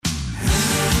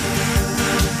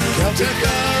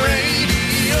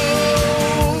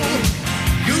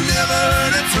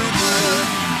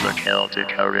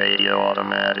Celtica Radio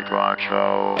Automatic Rock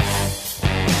Show.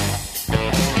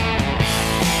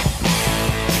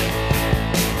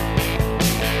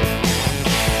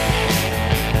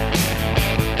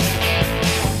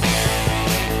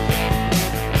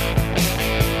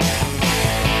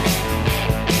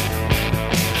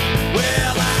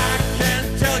 Well, I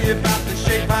can't tell you about the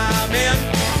shape I'm in,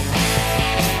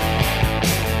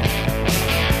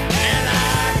 and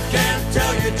I can't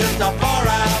tell you just how far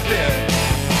I've been.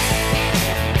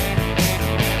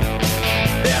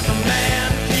 There's a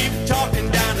man keep talking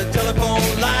down the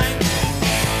telephone line.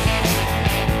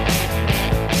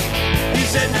 He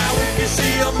said, now if you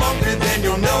see a monkey, then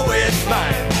you'll know it's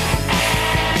mine.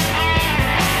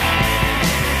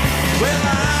 Well,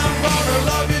 I'm gonna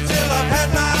love you till I've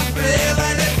had my fill,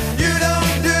 and if you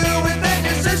don't do it, then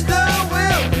your sister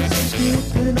will.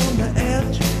 Sleeping on the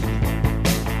edge,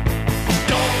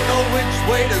 don't know which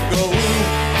way to go.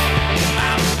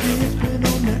 I'm sleeping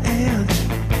on the edge.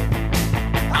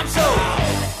 I'm so.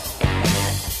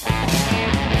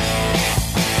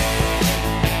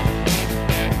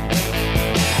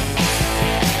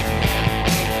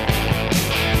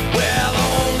 Well,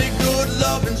 only good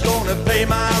loving's gonna pay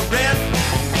my rent.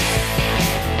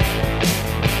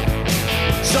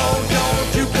 So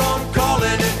don't you come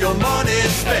calling if your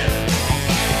money's spent.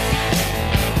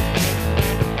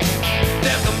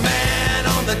 There's a man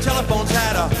on the telephone's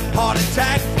had a heart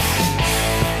attack.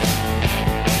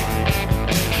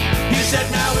 He said,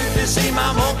 now if you see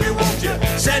my monkey, won't you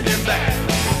send him back?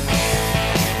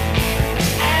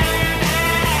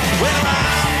 Well,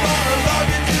 I'm gonna love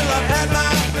you till I've had my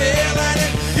fill, and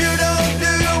if you don't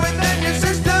do it, then your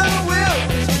sister will.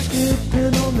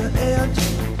 Skipping on the edge,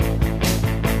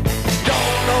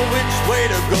 don't know which way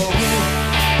to go.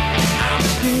 I'm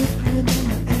skipping on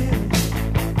the edge.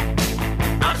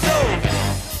 I'm so.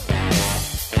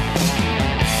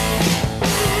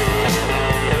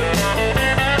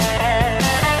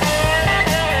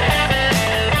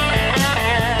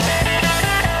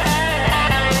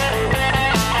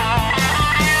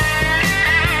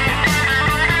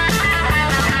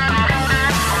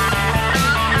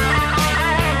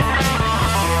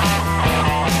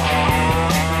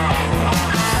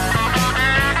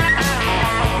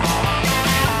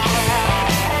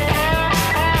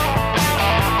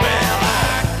 Well,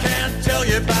 I can't tell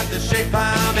you about the shape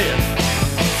I'm in.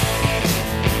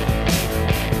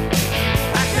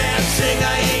 I can't sing,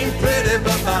 I ain't pretty,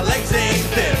 but my legs ain't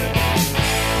thin.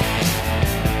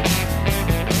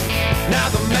 Now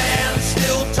the man's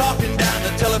still talking down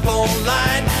the telephone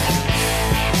line.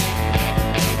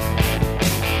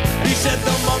 He said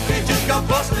the monkey just got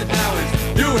busted, now it's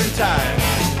doing time.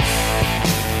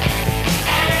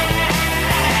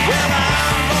 Well,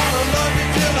 I'm gonna love you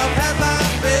till I've had my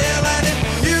fill, and if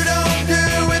you don't do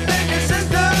it, then your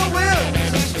sister will.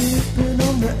 Sleeping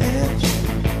on the edge,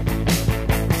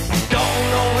 don't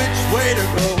know which way to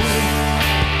go.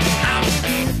 I'm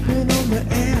sleeping on the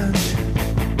edge.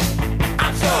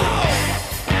 I'm so.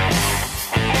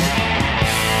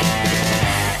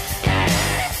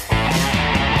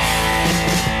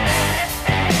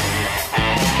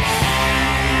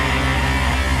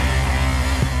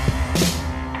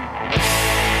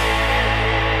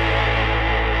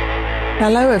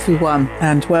 Hello everyone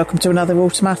and welcome to another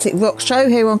Automatic Rock Show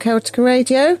here on Celtica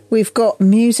Radio. We've got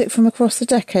music from across the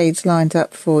decades lined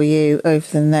up for you over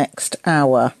the next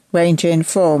hour, ranging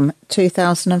from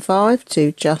 2005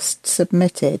 to Just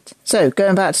Submitted. So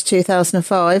going back to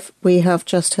 2005, we have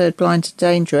just heard Blind and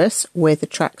Dangerous with the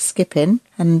track Skipping,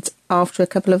 and after a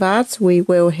couple of ads we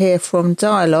will hear from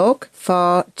Dialogue,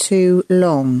 Far Too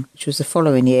Long, which was the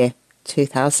following year,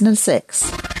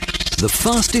 2006. The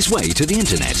fastest way to the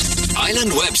internet.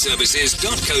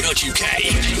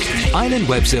 islandwebservices.co.uk. Island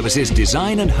Web Services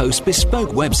design and host bespoke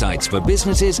websites for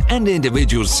businesses and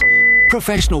individuals.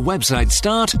 Professional websites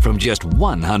start from just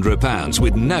 £100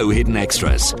 with no hidden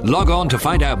extras. Log on to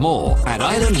find out more at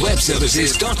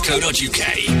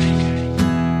islandwebservices.co.uk.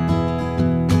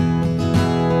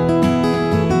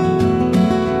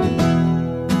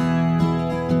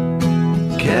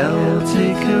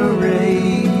 Celtica Radio.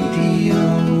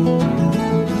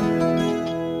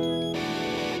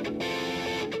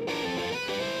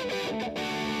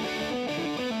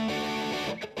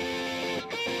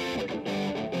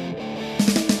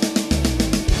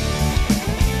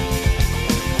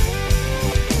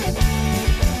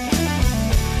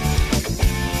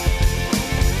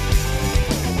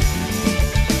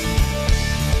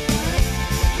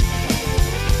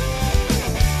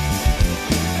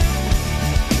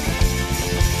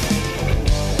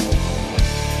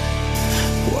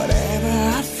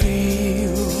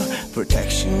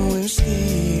 Protection will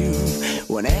steal.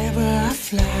 Whenever I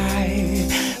fly,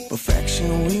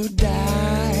 perfection will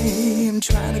die. I'm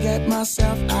trying to get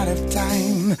myself out of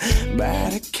time,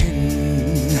 but I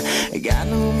can't. Got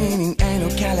no meaning, ain't no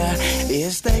color.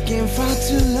 It's taking far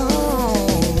too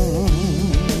long.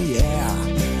 Yeah,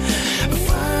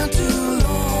 far too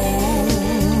long.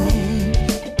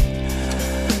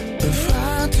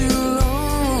 Far too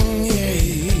long, yeah.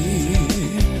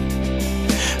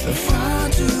 Far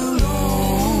too long.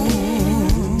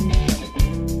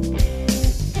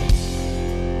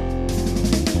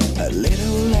 A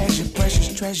little leisure,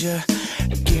 precious treasure.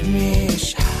 Give me a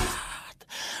shot.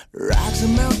 Rocks are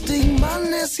melting,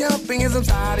 madness, your fingers, I'm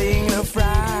starting to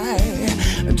fry.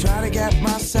 I'm trying to get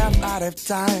myself out of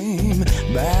time,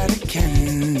 but I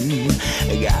can't.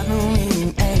 Got no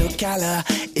meaning, ain't no color.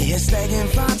 It's taking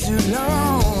far too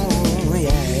long,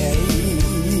 yeah.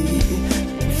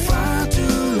 Far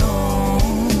too long.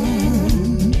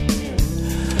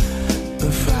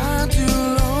 Far too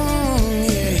long,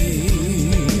 yeah.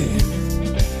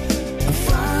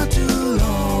 Far too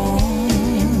long.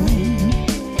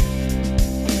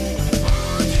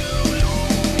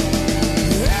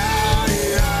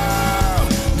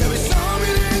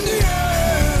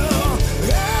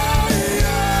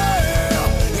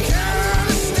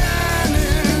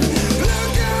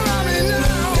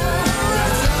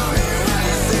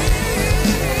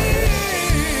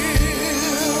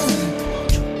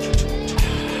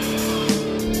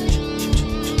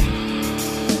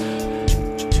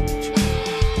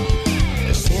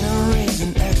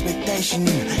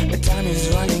 The time is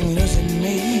running, losing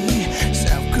me.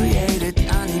 Self-created,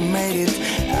 animated.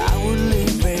 I will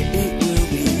live where it will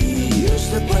be. Use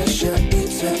the pressure,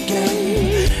 it's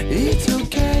okay. It's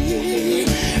okay.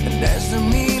 That's the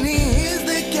meaning, is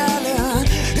the color.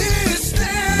 It's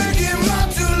taking far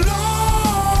too long.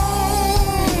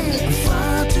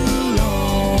 Far too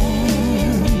long.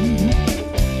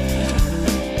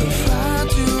 Far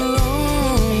too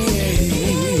long, yeah.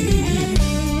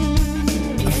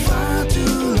 Far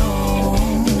too long.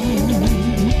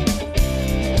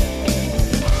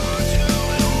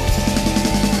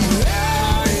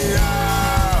 Yeah,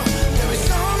 yeah. There is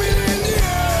something in the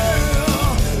air.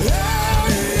 Yeah,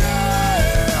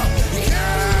 yeah. You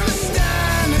can't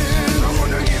understand it. I'm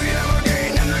gonna give it up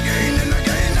again and again and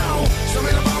again now.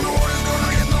 Something about the water's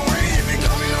gonna get in the way. If you're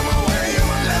coming on my way, you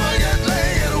will never get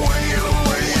laid. Get away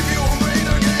if you won't play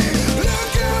the game.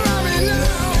 Look around me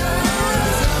now.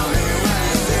 Tell me what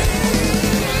you see.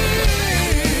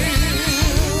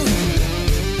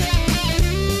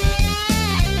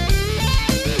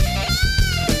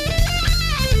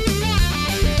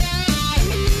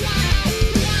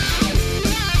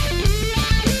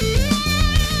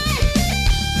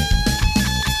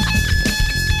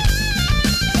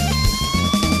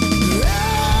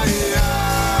 Yeah, yeah.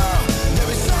 There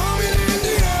is something in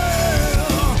the air.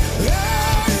 Yeah,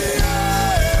 yeah.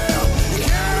 You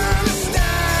can't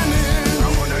understand it.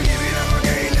 I'm gonna give it up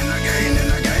again and again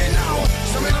and again now.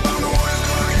 Something about the water's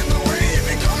gonna get in the way. If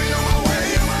you're coming on my way,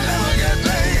 you will never get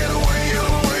laid. Get away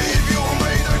if you won't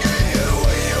play the game. Get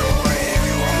away if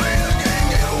you won't play the game.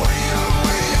 Get away if you won't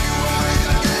play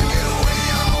the game. Get away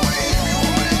if you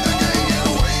won't play the game. Get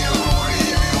away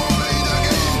if you won't play the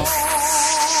game.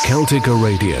 Celtica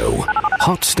Radio.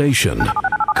 Hot station.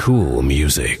 Cool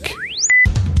music.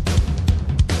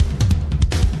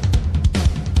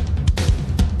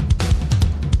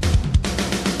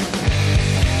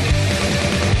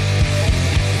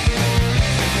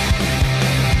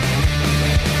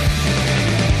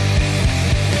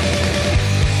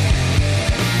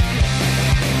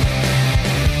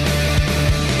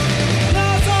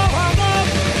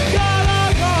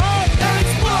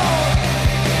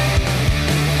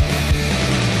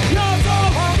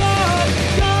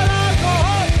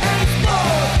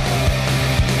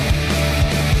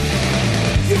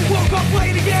 You woke up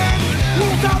late again,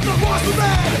 woke out the voice of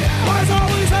man. Why's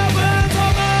always happens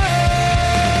on me?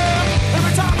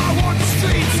 Every time I walk the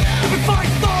streets, we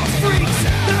fight those freaks.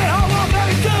 They all are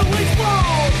very good, we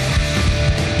fall.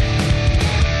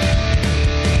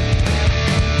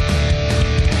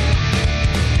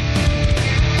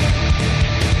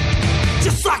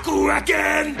 Just like a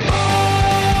wrecking ball.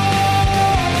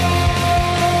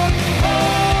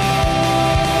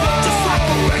 Just like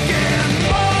a wrecking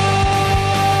ball.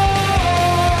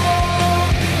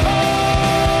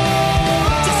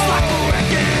 Just like a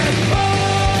wrecking ball.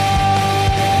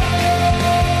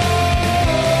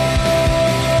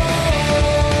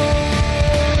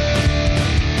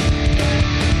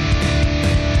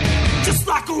 Just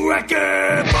like a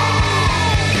wrecking ball.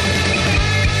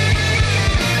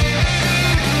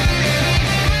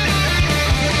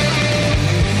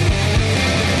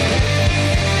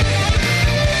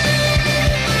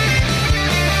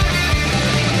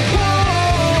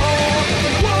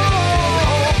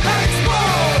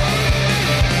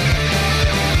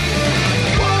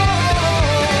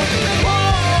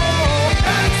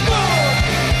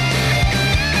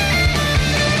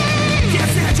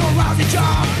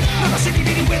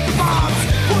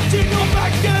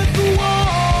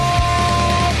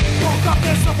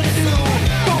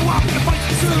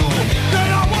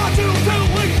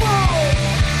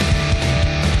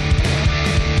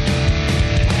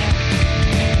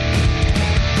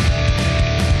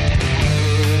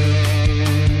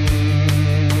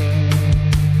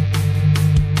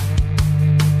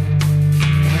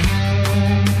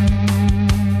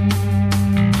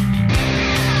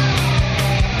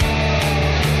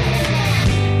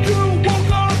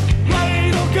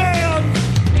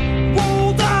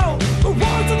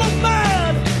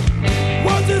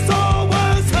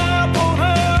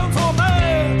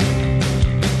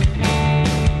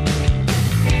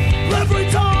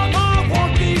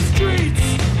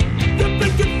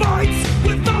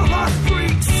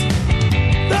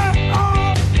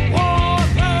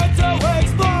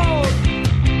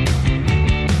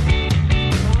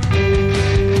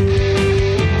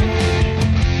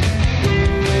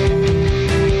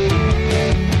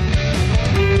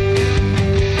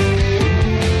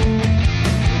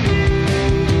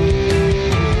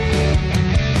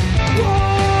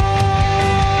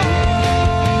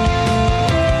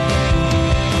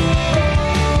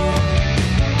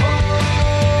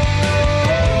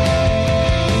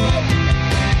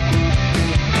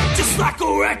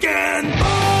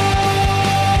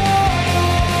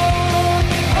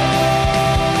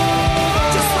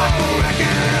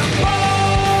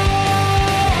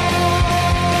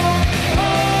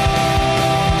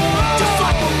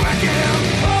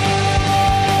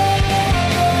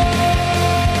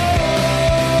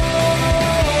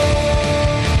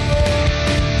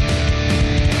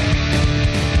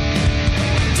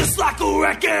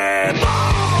 wrecking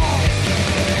ball.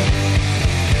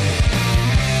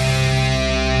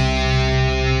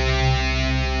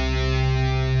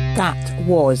 That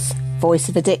was Voice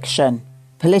of Addiction.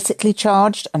 Politically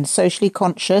charged and socially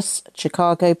conscious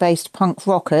Chicago-based punk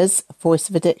rockers, Voice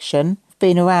of Addiction, have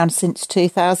been around since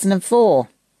 2004.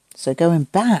 So going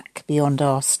back beyond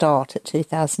our start at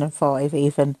 2005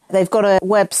 even. They've got a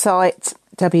website,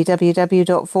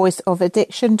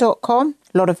 www.voiceofaddiction.com.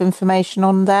 A lot of information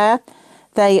on there.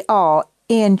 They are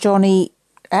Ian Johnny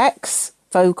X,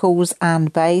 vocals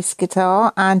and bass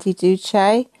guitar, Andy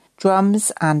Duce,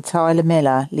 drums, and Tyler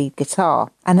Miller, lead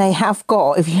guitar. And they have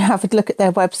got, if you have a look at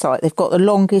their website, they've got the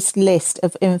longest list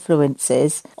of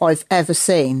influences I've ever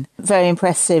seen. Very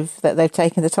impressive that they've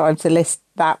taken the time to list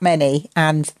that many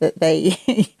and that they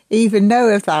even know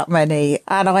of that many.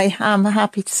 And I am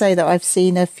happy to say that I've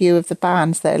seen a few of the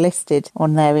bands that are listed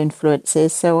on their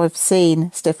influences. So I've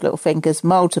seen Stiff Little Fingers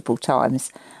multiple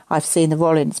times. I've seen the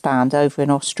Rollins Band over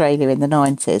in Australia in the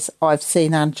 90s. I've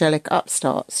seen Angelic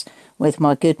Upstarts with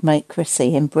my good mate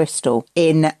Chrissy in Bristol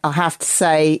in, I have to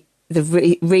say,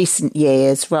 the recent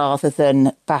years rather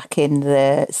than back in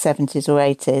the 70s or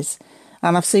 80s.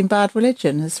 And I've seen Bad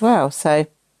Religion as well. So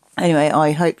anyway,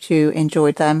 I hope you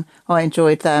enjoyed them. I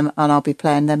enjoyed them, and I'll be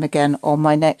playing them again on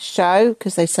my next show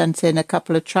because they sent in a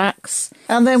couple of tracks.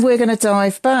 And then we're going to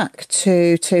dive back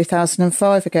to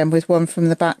 2005 again with one from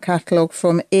the back catalogue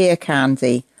from Ear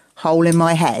Candy, Hole in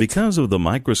My Head. Because of the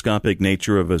microscopic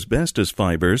nature of asbestos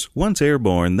fibers, once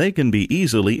airborne, they can be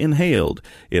easily inhaled.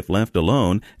 If left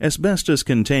alone,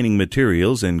 asbestos-containing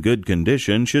materials in good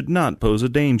condition should not pose a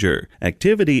danger.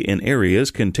 Activity in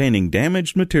areas containing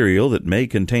damaged material that may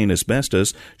contain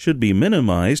asbestos should be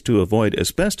minimized to avoid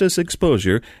asbestos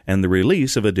exposure and the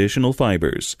release of additional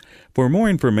fibers. For more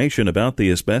information about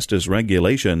the asbestos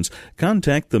regulations,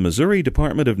 contact the Missouri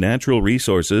Department of Natural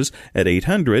Resources at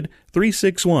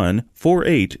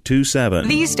 800-361-4827.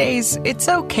 These days, it's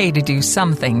okay to do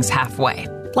some things halfway,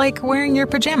 like wearing your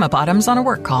pajama bottoms on a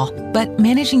work call. But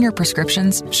managing your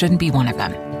prescriptions shouldn't be one of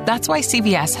them. That's why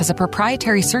CVS has a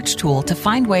proprietary search tool to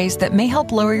find ways that may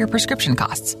help lower your prescription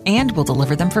costs, and will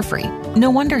deliver them for free.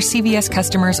 No wonder CVS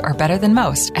customers are better than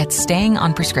most at staying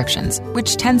on prescriptions,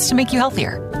 which tends to make you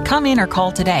healthier. Come in or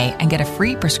call today and get a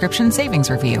free prescription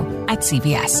savings review at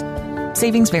CVS.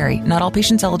 Savings vary. Not all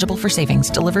patients eligible for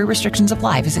savings. Delivery restrictions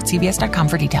apply. Visit cvs.com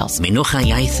for details. Minwch a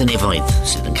iaith yn efoedd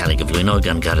sydd yn cael ei gyflwyno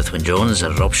gan Gareth Wyn Jones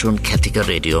ar opsiwn Celtica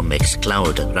Radio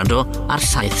Mixcloud. Rando ar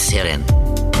 7 seren.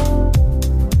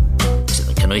 Sydd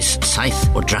yn cynnwys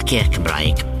 7 o draciau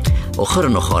Cymraeg.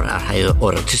 Ochr yn ochr ar rhai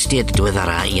o'r artistiaid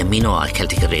diweddara i ymuno â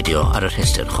Celtica Radio ar y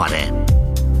rhestr chwarae.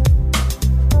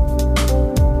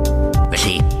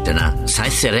 Felly, dyna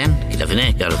 7 seren gyda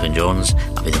finne, Gareth Wyn Jones,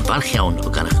 a bydd yn falch iawn o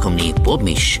gan eich cwmni bob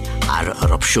mis ar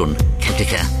yr opsiwn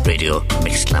Celtica Radio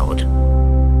Mixcloud.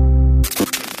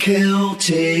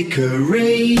 Celtica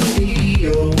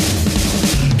Radio.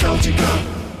 Celtica.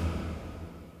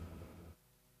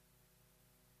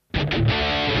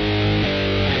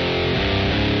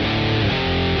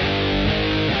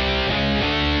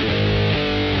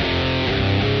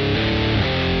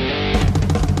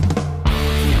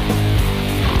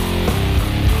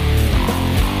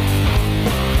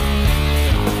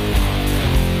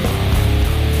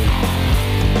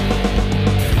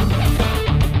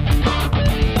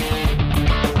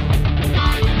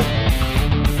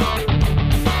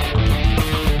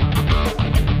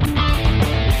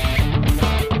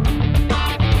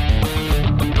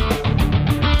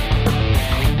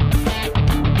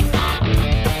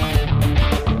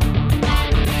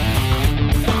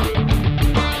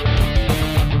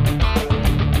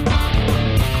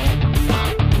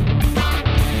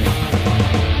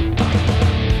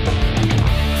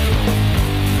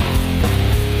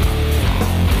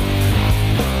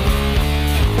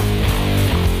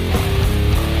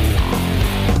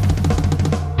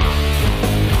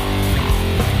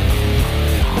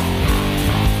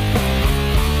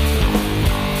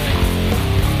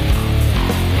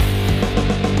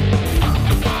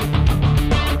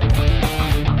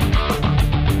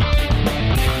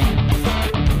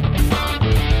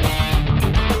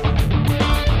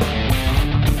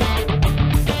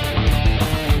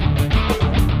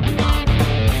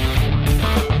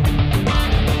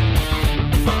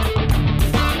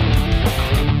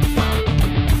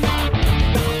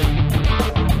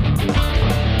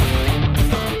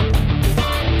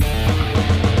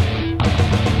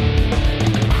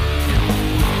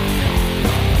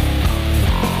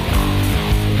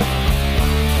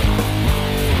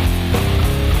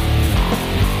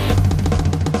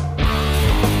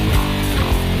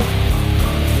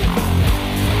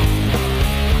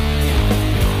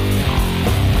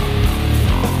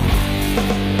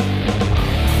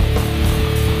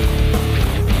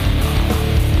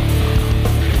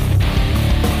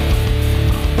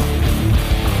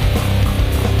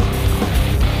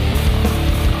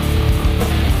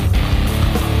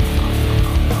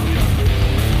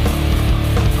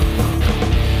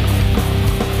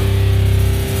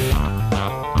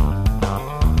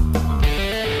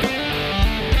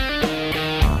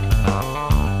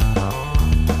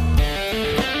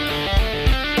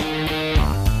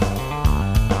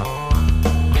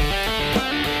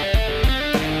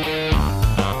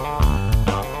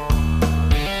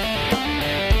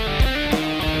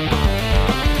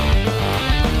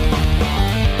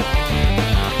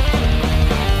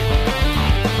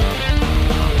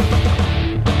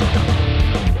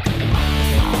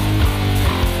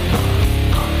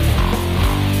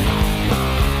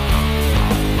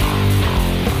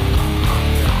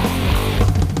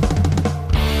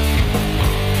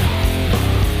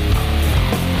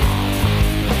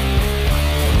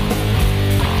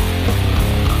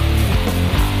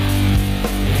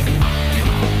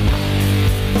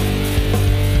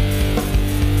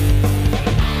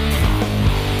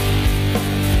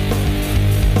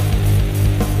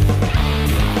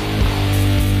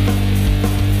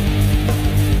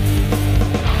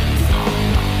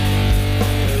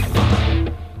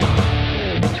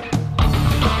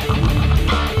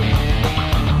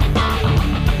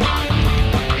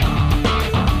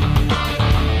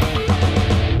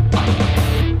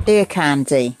 Ear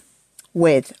Candy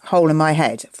with Hole in My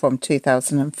Head from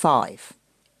 2005.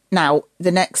 Now,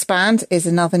 the next band is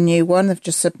another new one. They've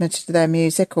just submitted their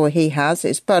music, or he has.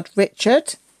 It's Bud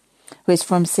Richard, who is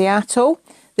from Seattle.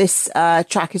 This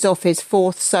track is off his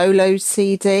 4th solo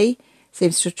CD.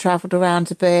 Seems to have travelled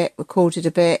around a bit, recorded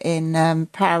a bit in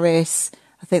Paris.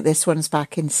 I think this one's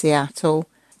back in Seattle.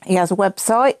 He has a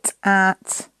website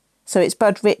so it's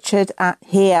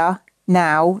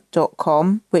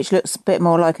budrichard@herenow.com, which looks a bit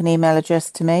more like an email address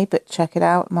to me, but check it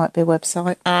out. It might be a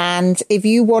website. And if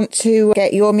you want to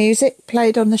get your music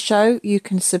played on the show, you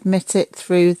can submit it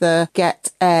through the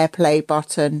Get Airplay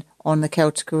button on the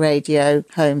Celtica Radio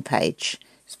homepage.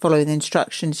 Just following the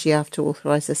instructions, you have to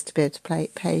authorise us to be able to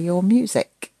play your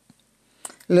music.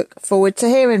 Look forward to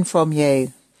hearing from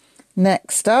you.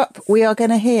 Next up, we are going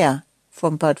to hear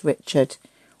from Bud Richard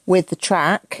with the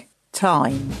track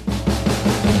Time.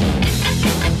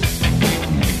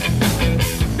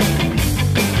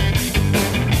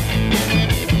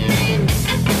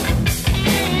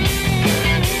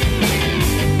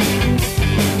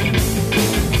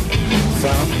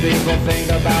 Some people think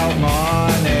about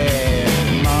money,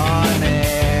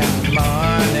 money,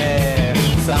 money.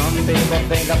 Some people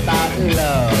think about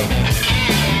love.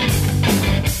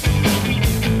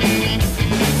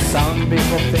 Some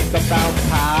people think about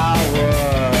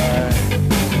power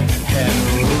and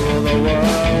rule the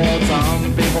world.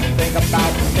 Some people think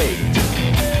about fate.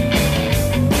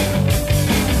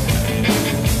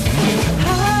 I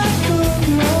don't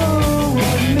know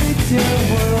what makes your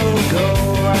world go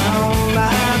round. I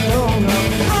don't know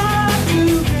how to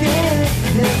get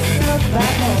yourself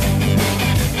back home.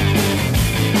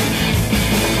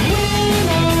 When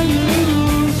I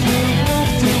lose, you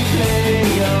have to play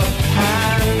your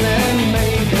hand and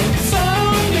make it.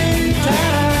 Someday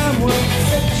time will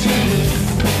set you loose.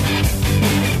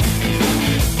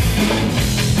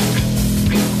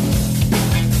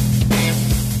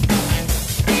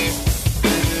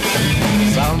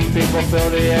 Some people fill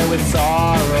the air with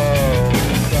sorrow,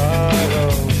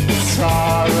 sorrow,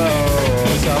 sorrow.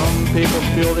 Some people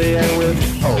fill the air with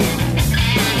hope.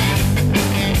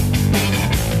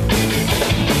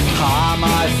 I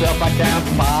myself, I can't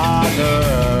bother,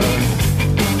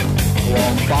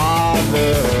 won't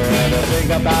bother to think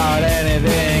about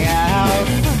anything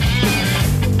else.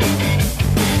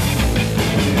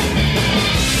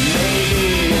 Maybe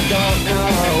you don't know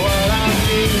what I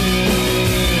mean.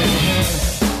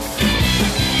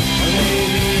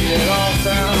 Maybe it all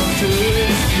sounds too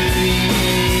extreme.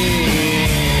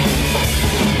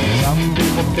 Some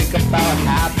people think about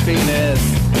happiness,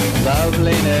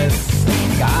 loveliness,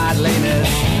 godliness.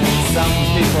 Some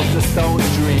people just don't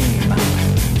dream.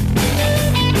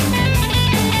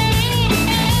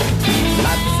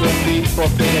 Lots of people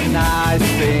think of nice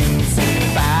things,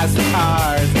 fast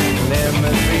cars,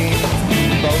 limousines,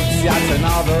 boats, yachts, and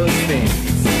all those things.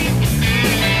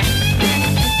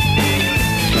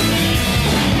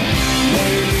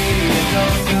 Maybe you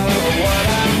don't know what I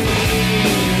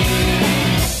mean.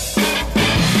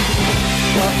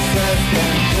 What's less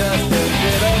than just a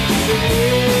bit of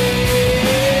dream?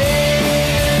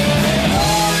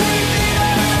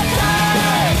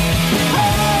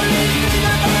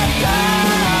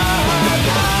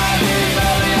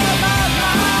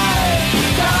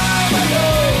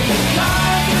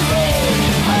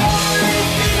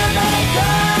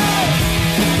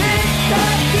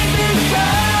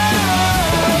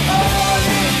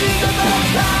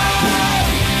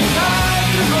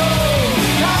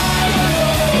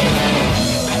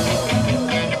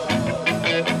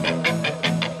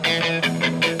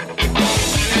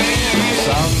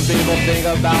 Think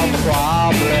about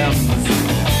problems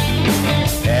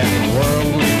and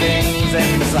worldly things,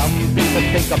 and some people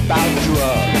think about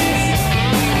drugs.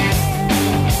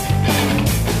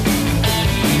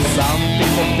 Some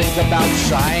people think about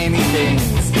shiny things,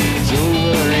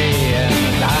 jewelry and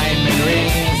diamond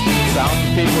rings. Some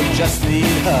people just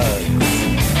need hugs.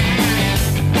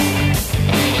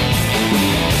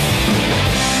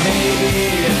 Maybe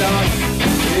you don't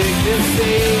dig this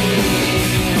thing.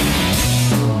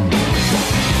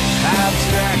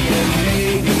 Abstract and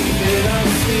maybe they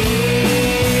don't see.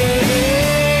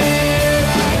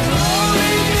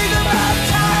 Only think about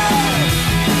time.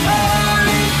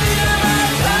 Only think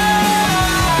about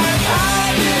time.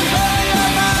 Time is running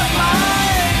on my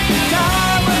mind.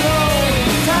 Time alone.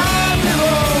 Time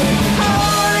alone.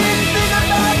 Only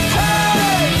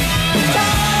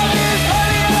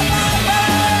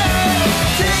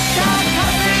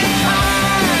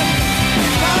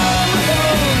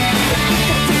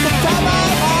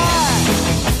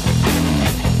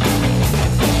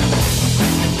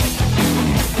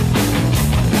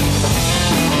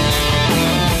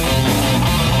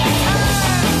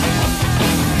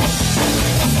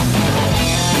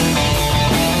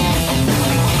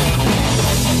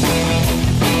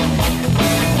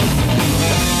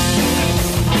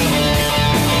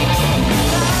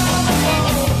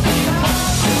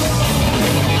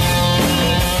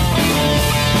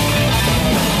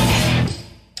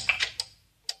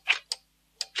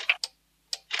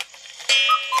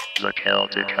The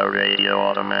Celtic Radio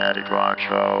Automatic Rock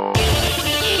Show.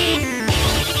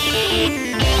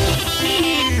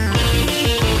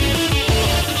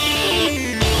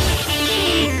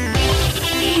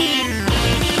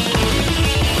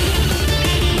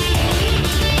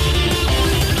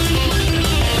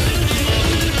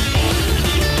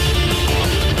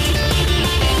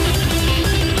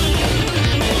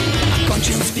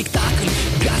 Окончен спектакль,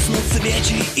 гаснут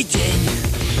свечи и тень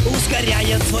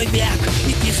ускоряет свой бег,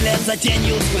 и ты вслед за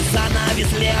тенью сквозь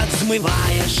занавес лет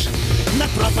смываешь над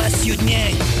пропастью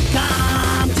дней.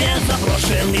 Там, где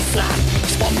заброшенный сад,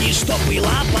 вспомни, что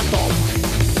было потом.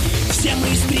 Все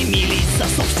мы стремились за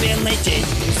собственной тень,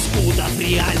 спутав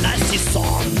реальность и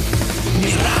сон.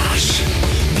 Мираж,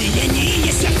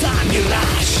 биение сердца,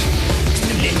 мираж,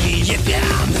 стремление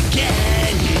пьяных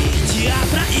гений,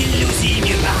 театра иллюзий,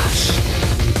 мираж.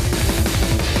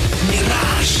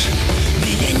 Мираж,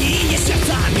 биение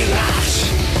сердца, мираж,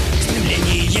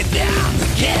 стремление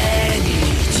пьяных гений,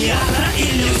 театра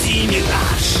иллюзий,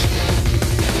 мираж.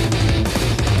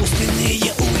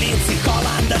 Пустынные улицы,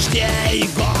 холод дождей,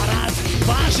 город в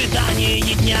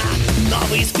ожидании дня.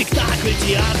 Новый спектакль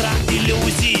театра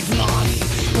иллюзий вновь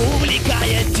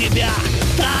увлекает тебя.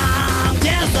 Там,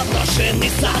 где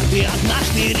заброшенный сад, ты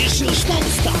однажды решил, что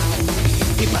устал,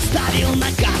 и поставил на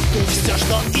карту все,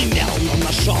 что имел, но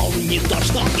нашел не то,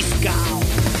 что искал.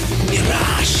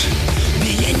 Мираж,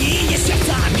 биение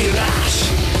сердца, мираж,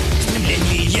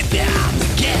 стремление пьяных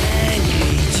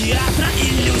гений, театра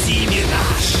иллюзий,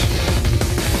 мираж.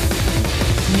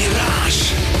 Мираж,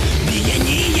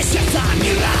 биение сердца,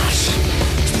 мираж,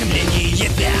 стремление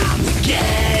пьяных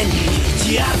гений,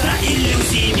 театра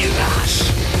иллюзий, мираж.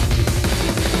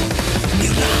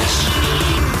 Мираж.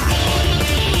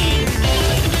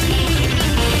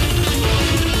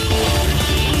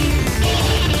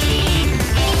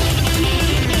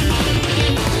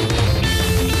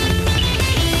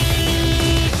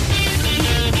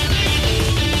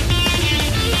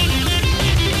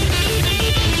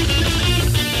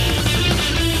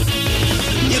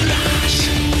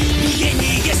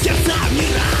 Сердца,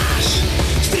 мираж,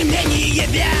 стремление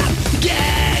вверх,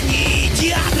 гений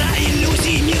театра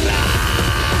иллюзий,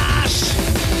 мираж.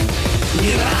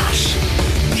 Мираж,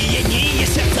 биение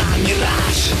сердца,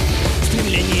 мираж,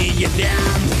 стремление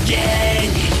вверх,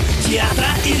 гений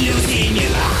театра иллюзий,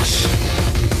 мираж.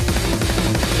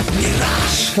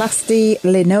 Mirage. Plasti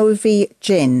Linovi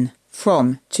Gin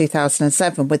from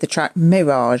 2007 with the track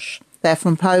Mirage. They're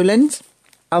from Poland.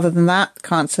 Other than that,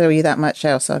 can't tell you that much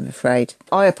else, I'm afraid.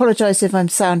 I apologise if I'm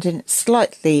sounding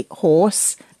slightly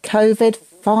hoarse. COVID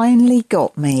finally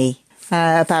got me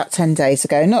about 10 days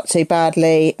ago. Not too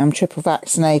badly. I'm triple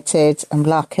vaccinated. I'm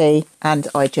lucky. And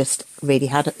I just really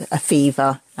had a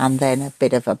fever and then a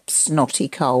bit of a snotty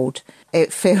cold.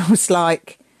 It feels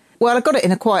like... Well, I got it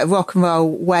in a quite a rock and roll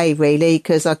way, really,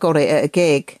 because I got it at a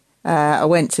gig. I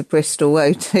went to Bristol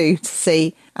O2 to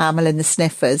see Amyl and the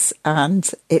Sniffers,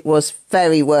 and it was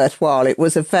very worthwhile. It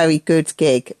was a very good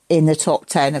gig, in the top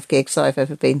 10 of gigs I've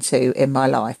ever been to in my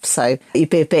life. So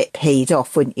you'd be a bit peed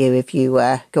off, wouldn't you, if you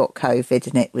got COVID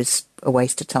and it was a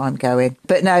waste of time going.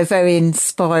 But no, very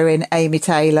inspiring, Amy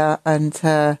Taylor and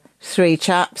her three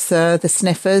chaps, the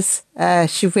Sniffers.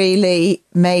 She really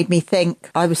made me think.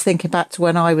 I was thinking back to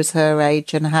when I was her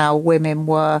age and how women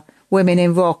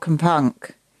in rock and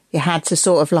punk. You had to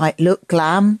sort of like look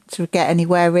glam to get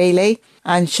anywhere, really.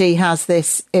 And she has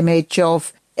this image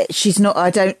of, she's not,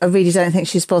 I really don't think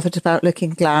she's bothered about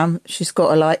looking glam. She's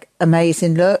got a like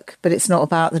amazing look, but it's not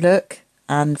about the look.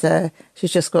 And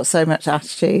she's just got so much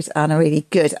attitude and a really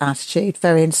good attitude.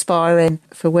 Very inspiring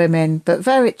for women, but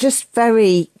very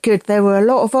good. There were a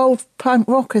lot of old punk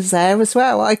rockers there as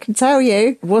well, I can tell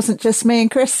you. It wasn't just me and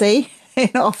Chrissy. In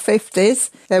our 50s,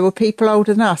 there were people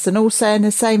older than us and all saying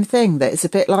the same thing, that it's a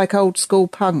bit like old school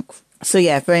punk. So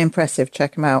yeah, very impressive.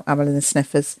 Check them out, Amyl and the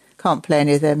Sniffers. Can't play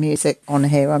any of their music on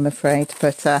here, I'm afraid,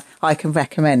 but I can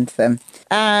recommend them.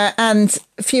 And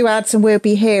a few ads and we'll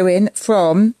be hearing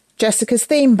from Jessica's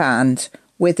theme band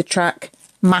with the track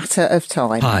Matter of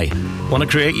Time. Hi, want to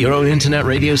create your own internet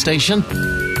radio station?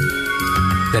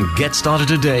 Then get started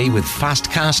today with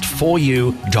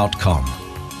fastcast4u.com.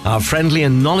 Our friendly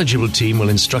and knowledgeable team will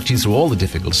instruct you through all the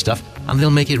difficult stuff, and they'll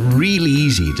make it really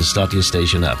easy to start your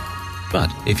station up.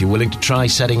 But if you're willing to try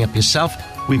setting up yourself,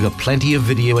 we've got plenty of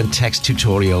video and text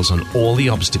tutorials on all the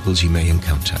obstacles you may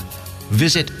encounter.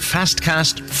 Visit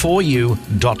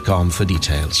fastcast4u.com for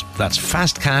details. That's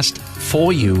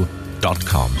fastcast4u.com.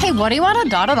 celticaradio.com. Hey, what do you want to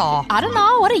da-da-da? I don't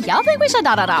know. What do y'all think we should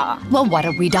da-da-da? Well, what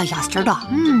did we da yesterday?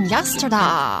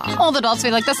 Yesterday. All the days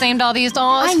feel like the same day these days.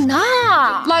 I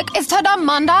know. Like, is today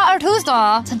Monday or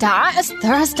Tuesday? Today is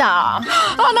Thursday.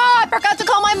 Oh, no, I forgot to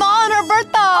call my mom on her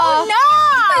birthday. Oh, no.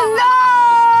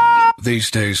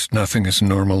 These days, nothing is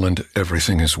normal and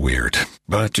everything is weird.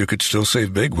 But you could still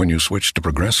save big when you switch to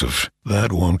Progressive.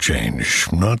 That won't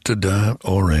change. Not today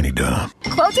or any day.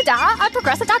 Quote today at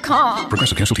Progressive.com.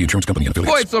 Progressive Casualty Insurance Company and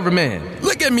affiliates. Voiceover man,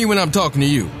 look at me when I'm talking to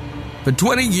you. For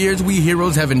 20 years, we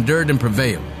heroes have endured and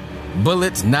prevailed.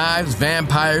 Bullets, knives,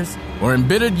 vampires, or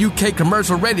embittered UK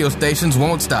commercial radio stations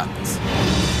won't stop us.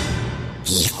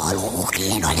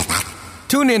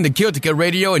 Tune in to Celtica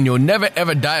Radio and you'll never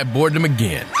ever die of boredom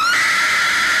again.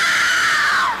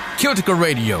 Celtica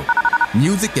Radio.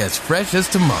 Music as fresh as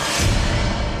tomorrow.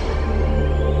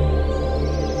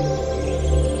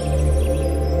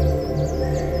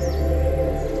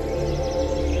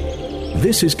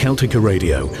 This is Celtica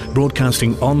Radio,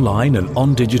 broadcasting online and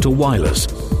on digital wireless.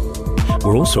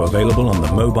 We're also available on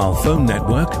the mobile phone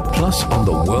network, plus on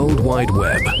the World Wide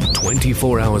Web,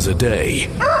 24 hours a day.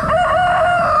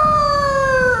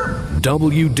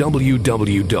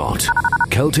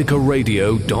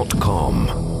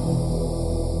 www.celticaradio.com.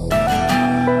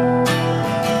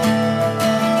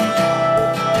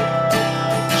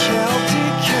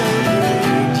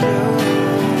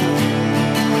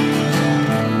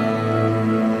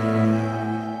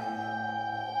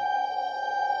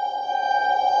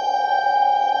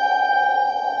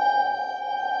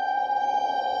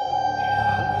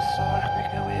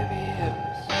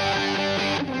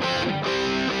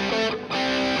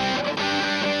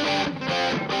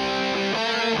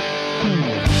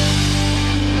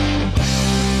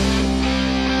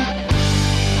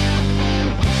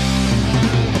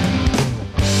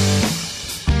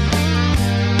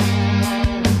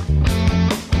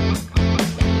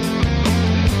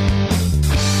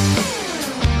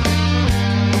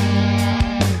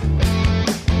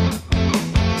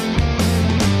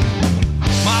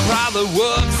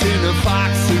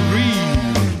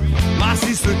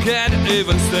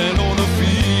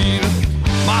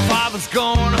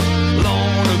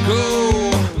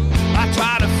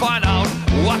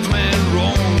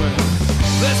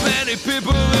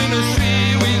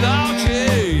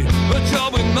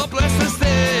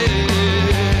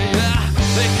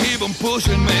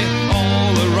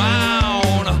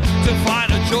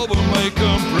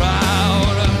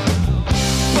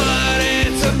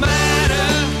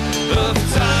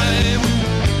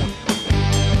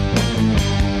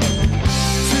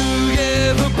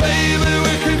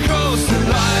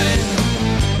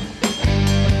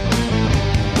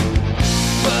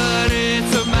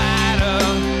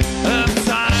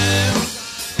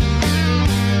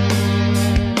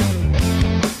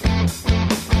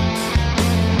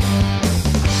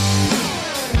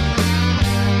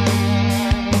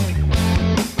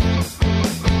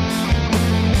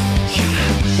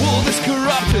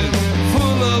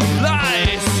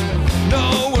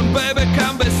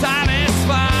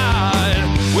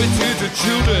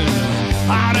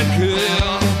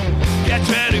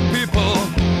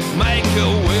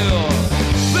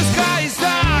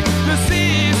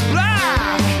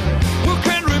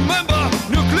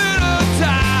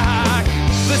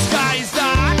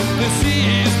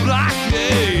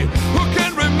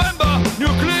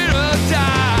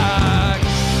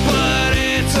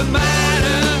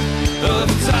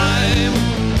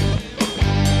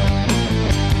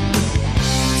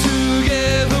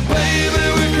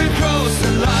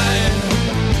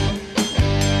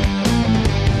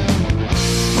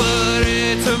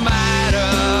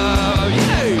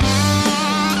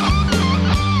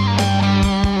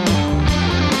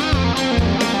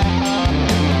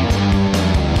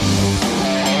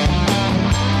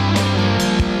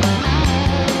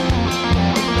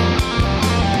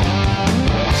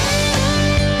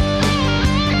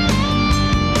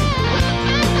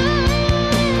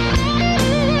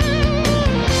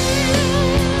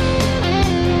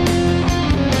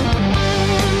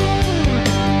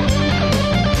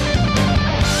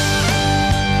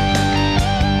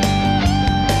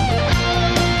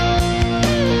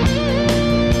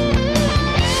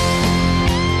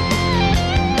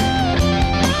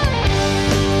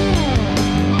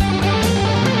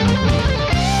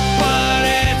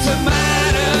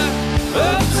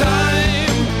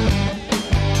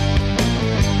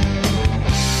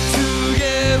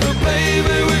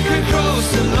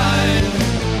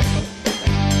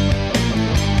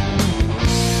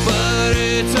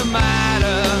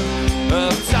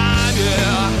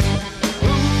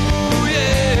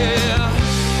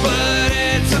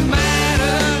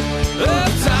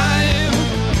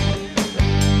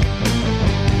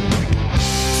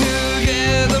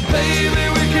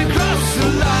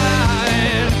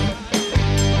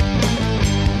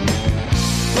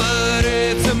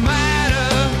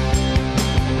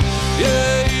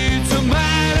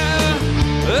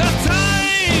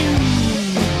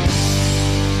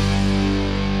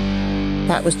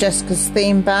 That was Jessica's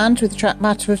theme band with the track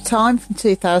Matter of Time from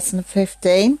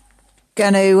 2015.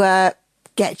 Going to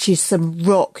get you some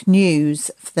rock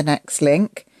news for the next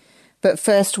link. But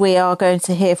first we are going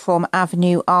to hear from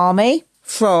Avenue Army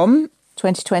from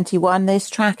 2021 this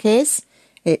track is.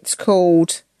 It's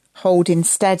called Holding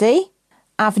Steady.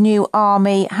 Avenue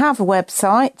Army have a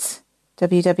website,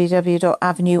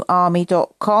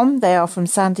 www.avenuearmy.com. They are from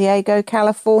San Diego,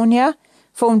 California.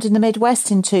 Formed in the Midwest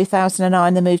in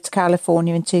 2009, they moved to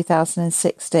California in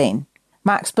 2016.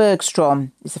 Max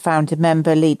Bergstrom is the founding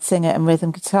member, lead singer and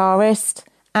rhythm guitarist.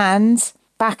 And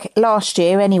back last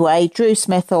year anyway, Drew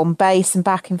Smith on bass and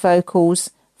backing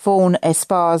vocals, Vaughan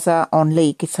Esparza on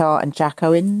lead guitar and Jack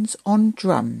Owens on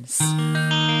drums.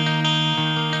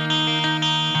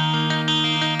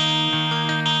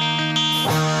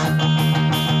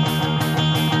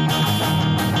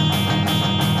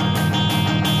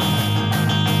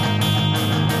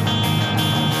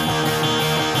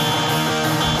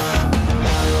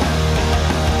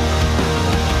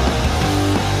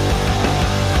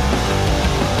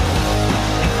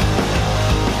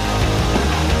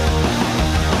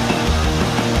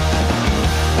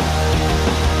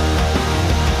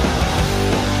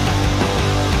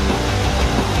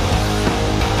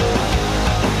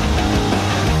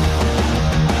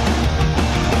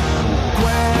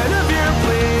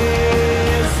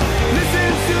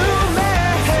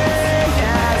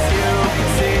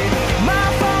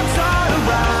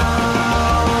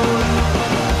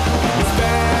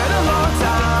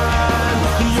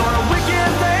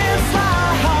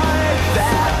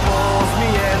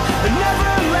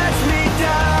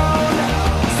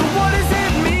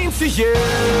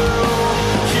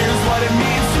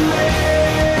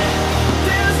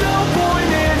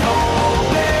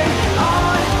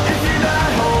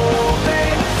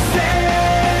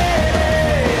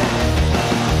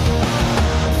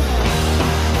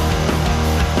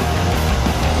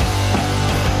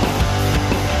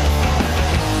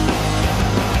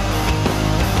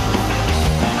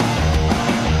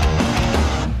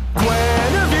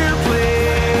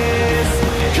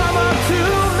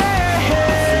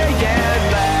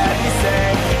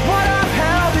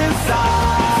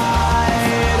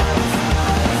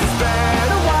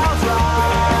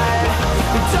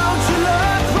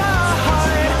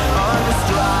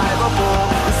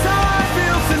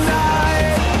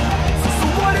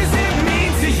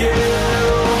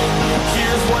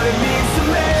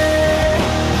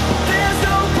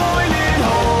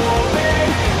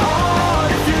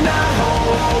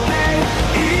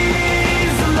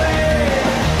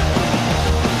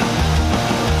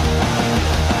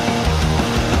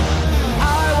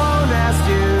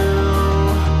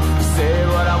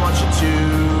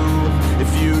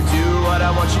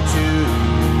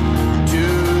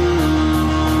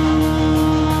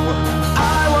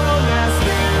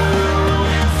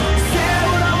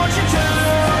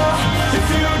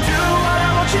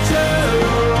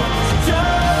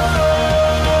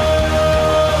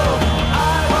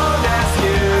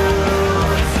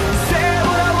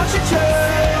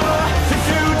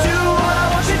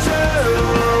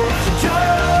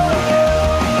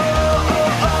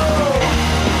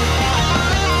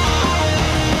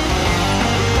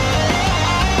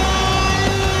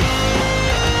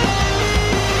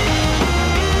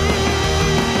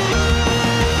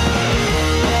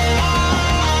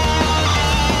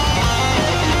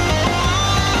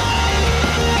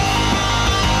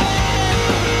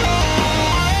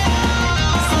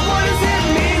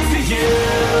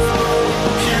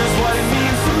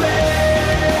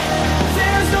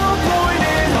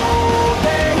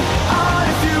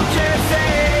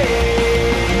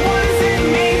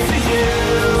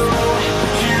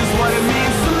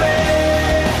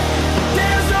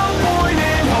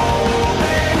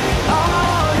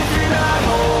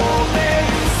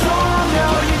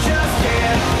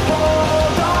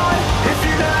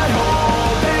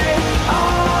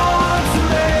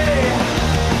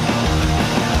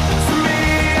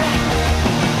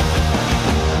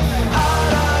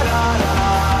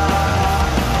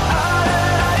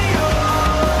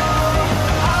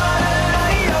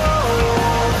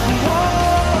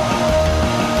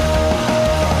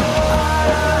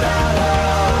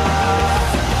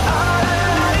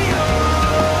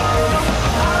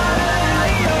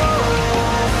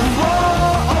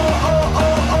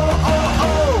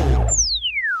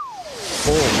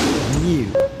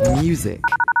 Music.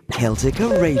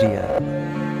 Celtica Radio.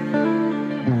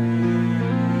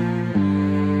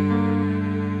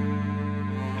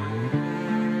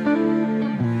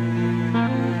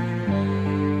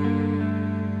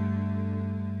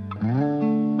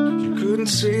 Couldn't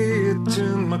see it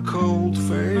in my cold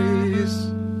face.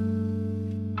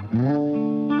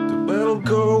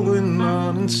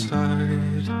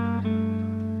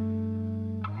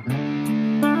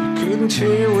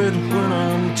 hear it when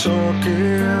I'm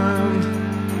talking.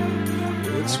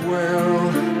 It's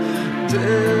well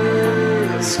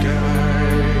disguised.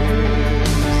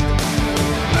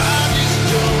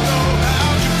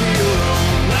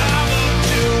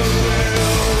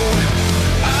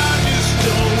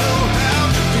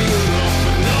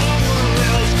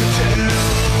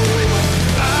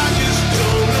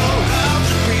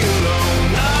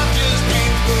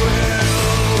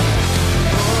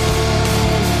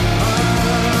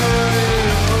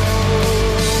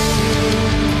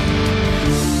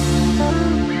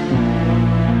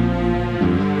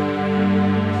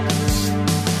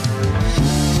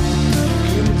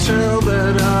 Tell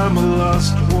that I'm a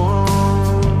lost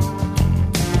one.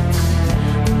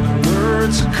 My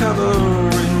words are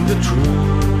covering the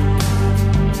truth.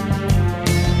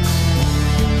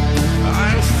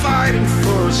 I'm fighting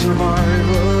for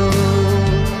survival.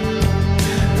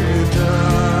 It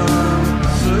doesn't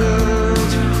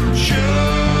show.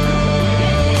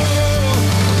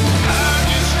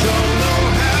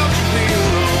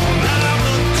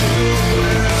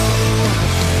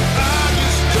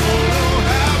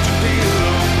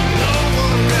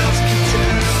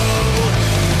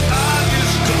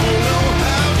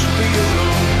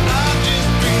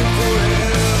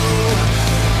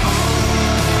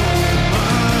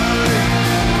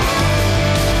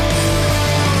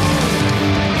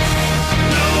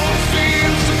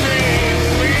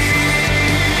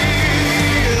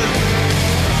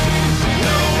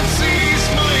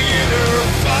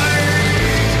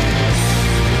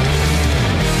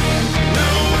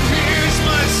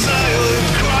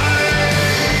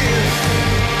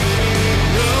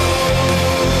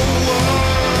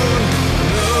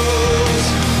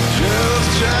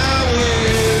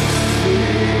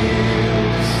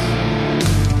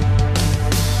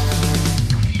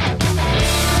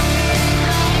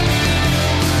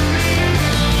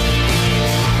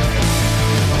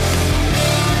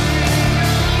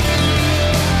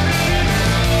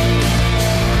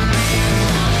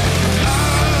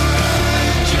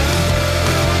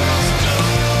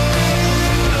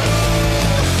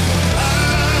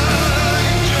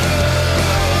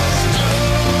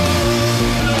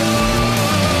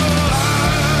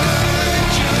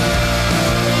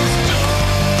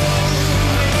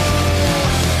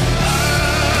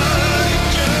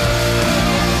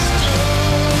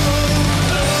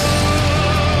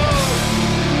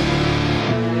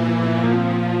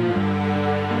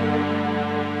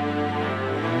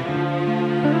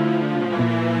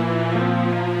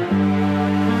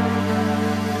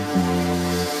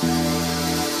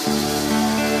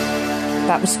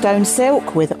 That was Stone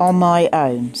Silk with On My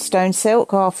Own. Stone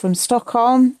Silk are from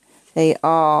Stockholm. They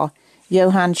are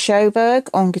Johan Sjöberg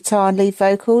on guitar and lead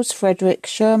vocals, Fredrik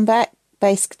Schönbeck,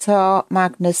 bass guitar,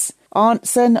 Magnus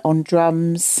Arntzen on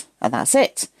drums, and that's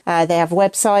it. They have a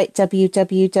website,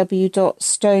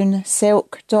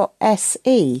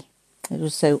 www.stonesilk.se. They're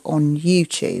also on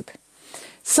YouTube.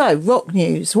 So, rock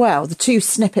news. Well, the two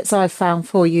snippets I've found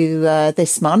for you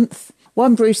this month.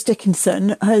 One, Bruce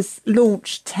Dickinson has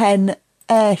launched 10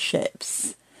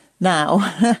 airships.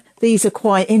 Now, these are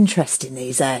quite interesting,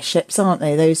 these airships, aren't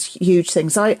they? Those huge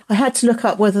things. I had to look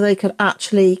up whether they could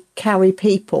actually carry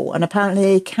people, and apparently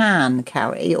they can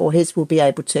carry, or his will be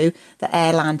able to. The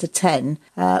Airlander 10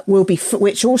 will be,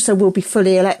 which also will be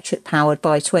fully electric powered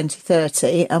by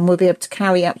 2030, and will be able to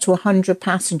carry up to 100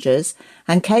 passengers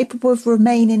and capable of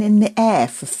remaining in the air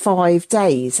for 5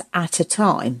 days at a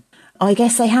time. I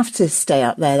guess they have to stay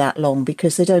up there that long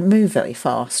because they don't move very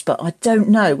fast. But I don't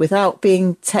know, without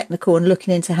being technical and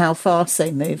looking into how fast they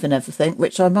move and everything,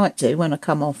 which I might do when I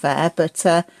come off air. But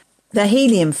they're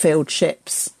helium-filled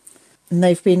ships, and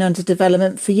they've been under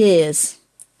development for years.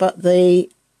 But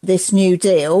this new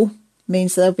deal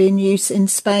means they'll be in use in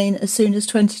Spain as soon as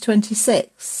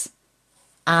 2026.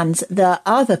 And the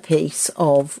other piece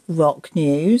of rock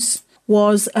news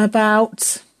was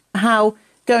about how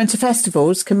going to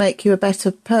festivals can make you a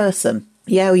better person.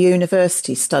 Yale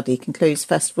University study concludes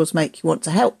festivals make you want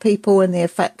to help people and the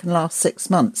effect can last 6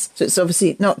 months. So it's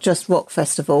obviously not just rock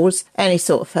festivals, any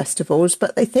sort of festivals,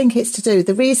 but they think it's to do.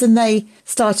 The reason they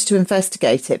started to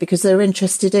investigate it because they're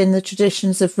interested in the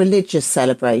traditions of religious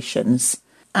celebrations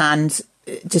and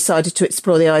decided to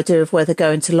explore the idea of whether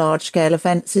going to large-scale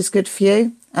events is good for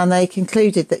you. And they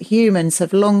concluded that humans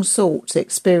have long sought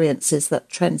experiences that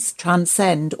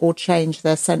transcend or change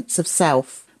their sense of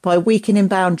self. By weakening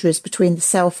boundaries between the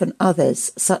self and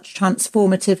others, such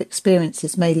transformative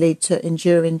experiences may lead to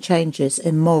enduring changes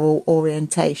in moral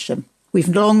orientation. We've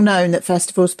long known that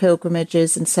festivals,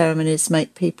 pilgrimages and ceremonies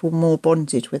make people more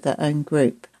bonded with their own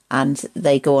group. And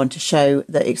they go on to show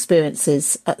that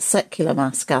experiences at secular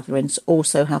mass gatherings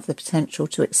also have the potential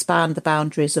to expand the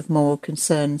boundaries of moral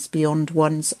concerns beyond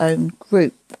one's own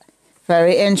group.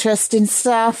 Very interesting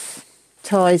stuff.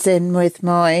 Ties in with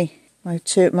my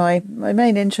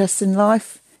main interest in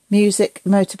life, music,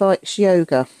 motorbikes,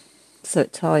 yoga. So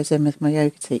it ties in with my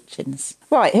yoga teachings.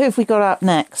 Right, who have we got up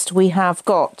next? We have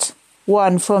got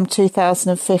one from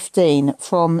 2015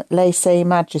 from Laissez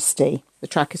Majesty. The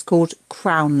track is called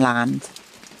Crownland.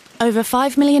 Over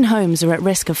 5 million homes are at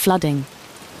risk of flooding,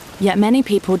 yet many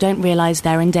people don't realise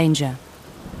they're in danger.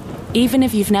 Even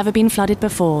if you've never been flooded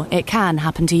before, it can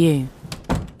happen to you.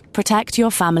 Protect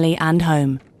your family and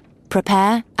home.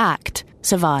 Prepare, act,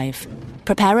 survive.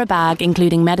 Prepare a bag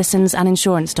including medicines and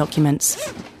insurance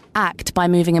documents. Act by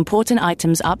moving important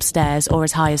items upstairs or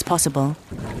as high as possible.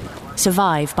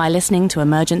 Survive by listening to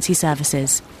emergency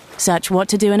services. Search what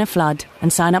to do in a flood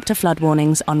and sign up to flood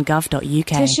warnings on gov.uk.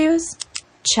 Tissues?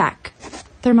 Check.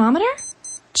 Thermometer?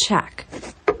 Check.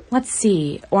 Let's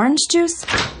see. Orange juice?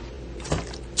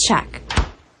 Check.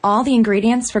 All the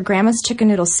ingredients for Grandma's chicken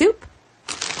noodle soup?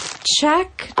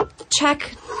 Check,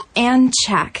 check, and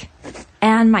check.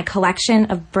 And my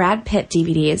collection of Brad Pitt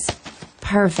DVDs.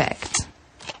 Perfect.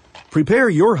 Prepare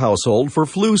your household for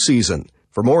flu season.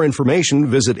 For more information,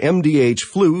 visit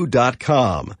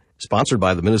mdhflu.com. Sponsored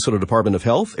by the Minnesota Department of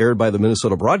Health, aired by the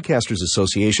Minnesota Broadcasters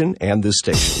Association and this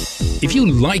station. If you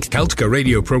like Celtica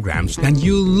radio programs, then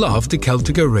you'll love the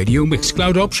Celtica Radio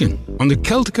Mixcloud option. On the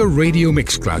Celtica Radio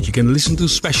Mixcloud, you can listen to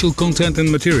special content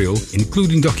and material,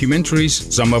 including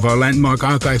documentaries, some of our landmark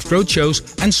archived roadshows,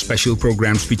 and special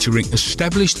programs featuring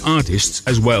established artists,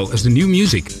 as well as the new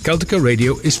music Celtica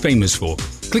Radio is famous for.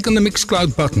 Click on the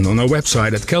Mixcloud button on our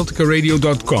website at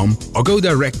celticaradio.com or go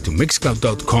direct to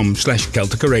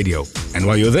mixcloud.com/Celtica Radio. And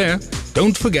while you're there,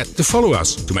 don't forget to follow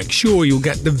us to make sure you'll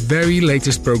get the very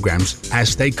latest programs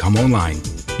as they come online.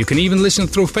 You can even listen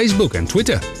through Facebook and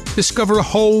Twitter. Discover a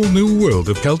whole new world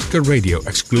of Celtica Radio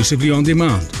exclusively on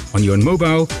demand on your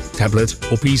mobile, tablet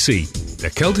or PC. The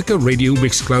Celtica Radio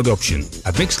Mixcloud option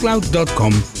at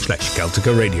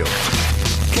mixcloud.com/Celtica Radio.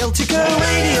 Celtica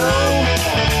Radio.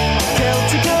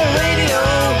 Celtica Radio.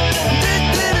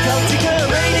 Celtica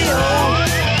Radio.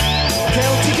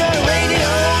 Celtica Radio.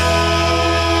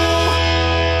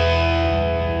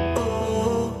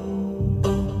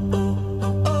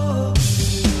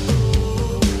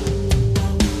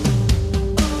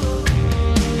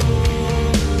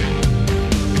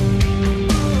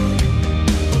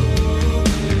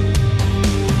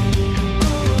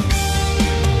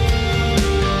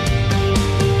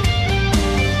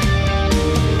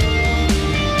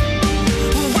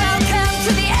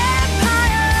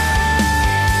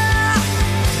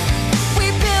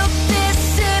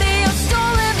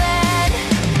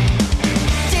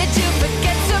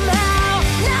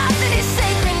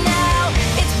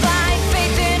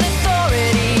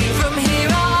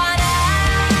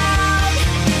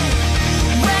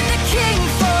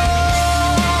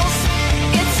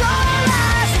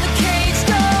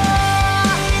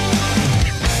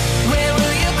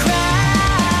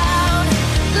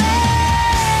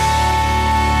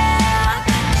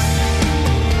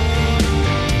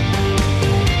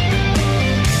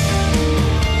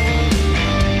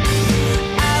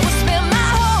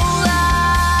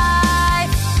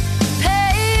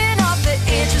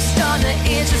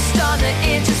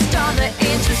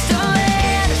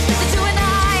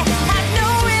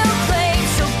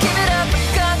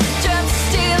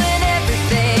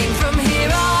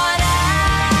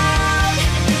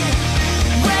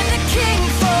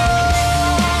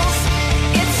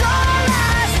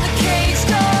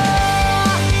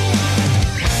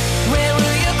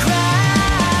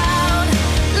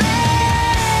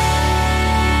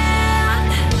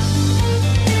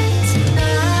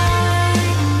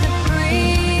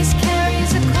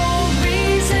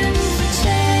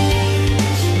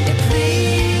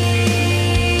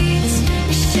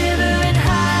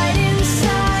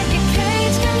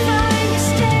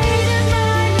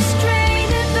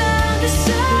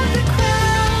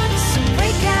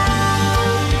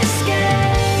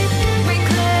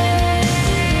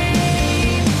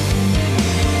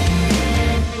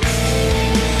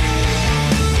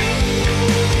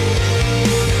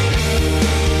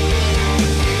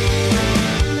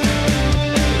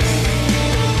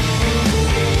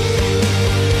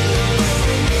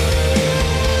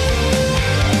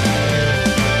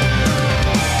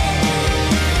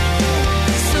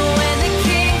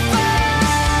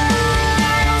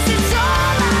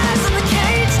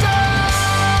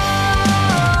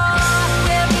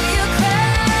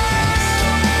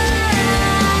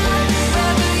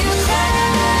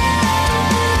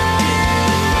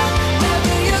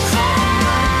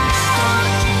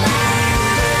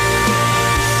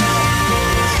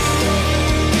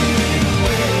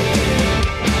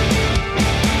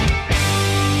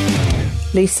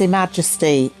 Lucy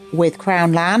Majesty with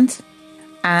Crown Land.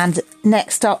 And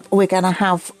next up, we're going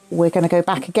to go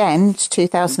back again to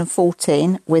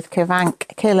 2014 with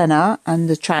Kevank Killiner and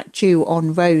the track Dew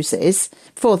on Roses.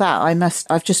 For that,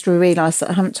 I've just realised that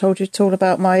I haven't told you at all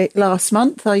about my last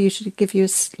month. I usually give you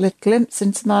a little glimpse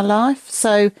into my life.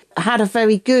 So I had a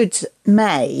very good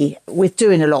May with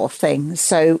doing a lot of things.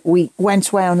 So we went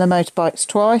away on the motorbikes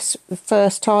twice. The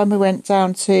first time we went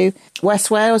down to West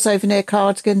Wales over near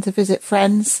Cardigan to visit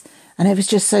friends. And it was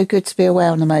just so good to be away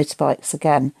on the motorbikes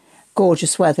again.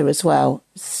 Gorgeous weather as well.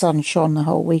 The sun shone the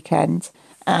whole weekend.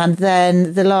 And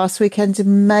then the last weekend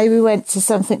in May, we went to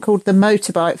something called the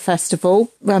Motorbike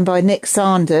Festival, run by Nick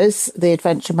Sanders, the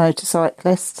adventure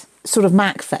motorcyclist. Sort of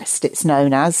MacFest, it's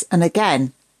known as. And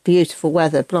again, beautiful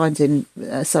weather, blinding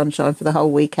sunshine for the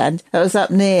whole weekend. It was up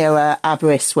near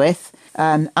Aberystwyth,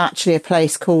 actually a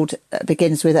place called,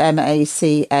 begins with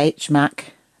M-A-C-H,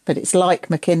 Mac. But it's like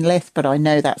McKinlith, but I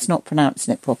know that's not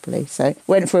pronouncing it properly. So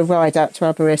went for a ride out to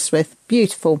Aberystwyth.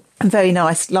 Beautiful and very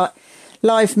nice.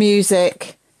 Live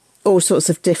music, all sorts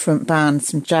of different bands,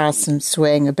 some jazz, some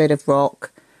swing, a bit of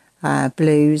rock,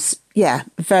 blues. Yeah,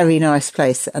 very nice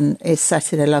place. And it's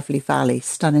set in a lovely valley,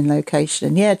 stunning location.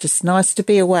 And yeah, just nice to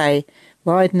be away,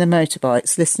 riding the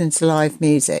motorbikes, listening to live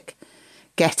music,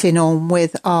 getting on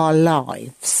with our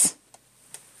lives.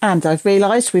 And I've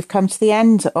realised we've come to the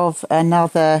end of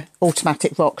another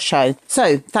Automatic Rock show.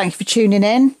 So thank you for tuning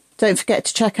in. Don't forget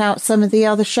to check out some of the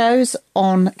other shows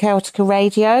on Celtica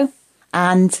Radio.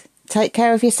 And take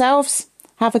care of yourselves.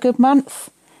 Have a good month.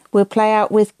 We'll play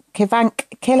out with Kevank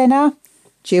Killiner,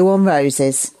 Dew on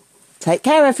Roses. Take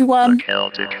care, everyone. The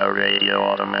Celtica Radio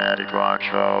Automatic Rock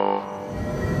Show.